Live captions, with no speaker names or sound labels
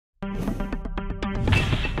Hey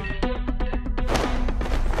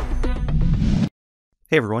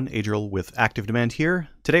everyone, Adriel with ActiveDEMAND here.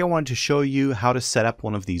 Today I wanted to show you how to set up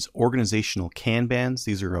one of these organizational Kanbans.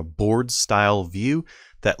 These are a board style view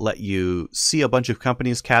that let you see a bunch of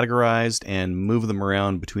companies categorized and move them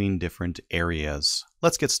around between different areas.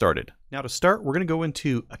 Let's get started. Now to start, we're going to go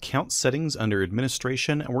into account settings under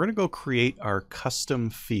administration, and we're going to go create our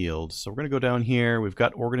custom field. So we're going to go down here, we've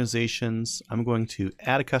got organizations. I'm going to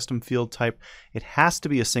add a custom field type. It has to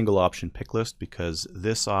be a single option pick list because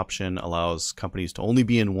this option allows companies to only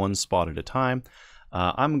be in one spot at a time.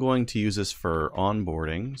 I'm going to use this for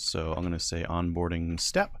onboarding. So I'm going to say onboarding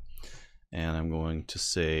step. And I'm going to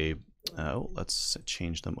say, let's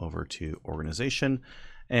change them over to organization.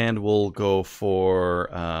 And we'll go for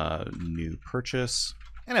new purchase.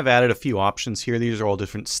 And I've added a few options here. These are all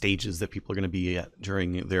different stages that people are going to be at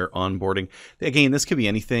during their onboarding. Again, this could be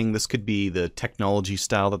anything. This could be the technology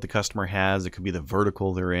style that the customer has. It could be the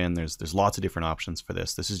vertical they're in. There's lots of different options for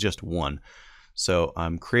this. This is just one. So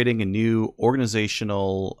I'm creating a new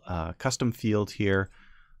organizational custom field here.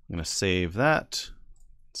 I'm going to save that.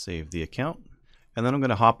 Save the account, and then I'm going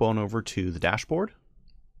to hop on over to the dashboard.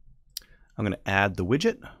 I'm going to add the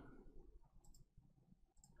widget,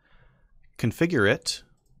 configure it,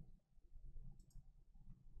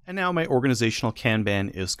 and now my organizational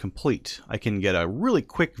Kanban is complete. I can get a really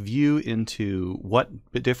quick view into what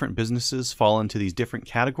different businesses fall into these different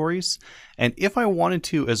categories, and if I wanted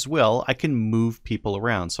to as well, I can move people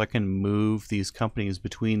around. So I can move these companies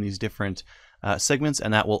between these different segments,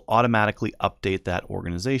 and that will automatically update that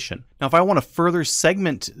organization. Now, if I want to further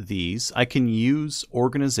segment these, I can use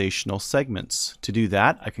organizational segments. To do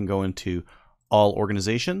that, I can go into all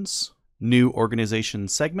organizations, new organization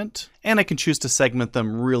segment, and I can choose to segment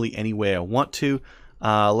them really any way I want to.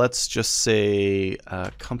 Let's just say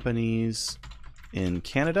companies in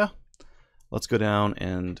Canada. Let's go down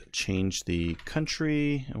and change the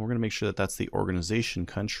country, and we're going to make sure that that's the organization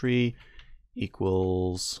country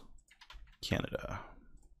equals Canada.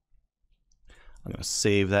 I'm going to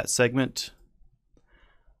save that segment.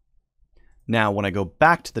 Now, when I go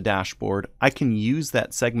back to the dashboard, I can use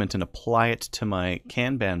that segment and apply it to my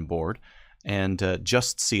Kanban board and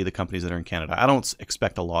just see the companies that are in Canada. I don't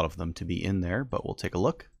expect a lot of them to be in there, but we'll take a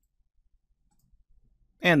look.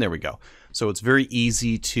 And there we go. So it's very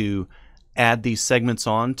easy to add these segments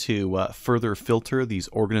on to further filter these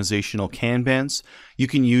organizational Kanbans. You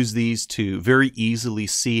can use these to very easily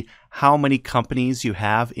see how many companies you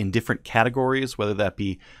have in different categories, whether that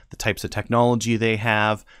be the types of technology they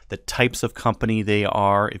have, the types of company they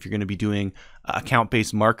are. If you're going to be doing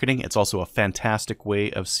account-based marketing, it's also a fantastic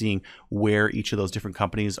way of seeing where each of those different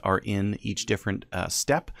companies are in each different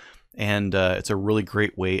step. And it's a really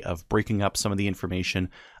great way of breaking up some of the information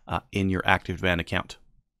in your ActiveDEMAND account.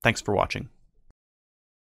 Thanks for watching.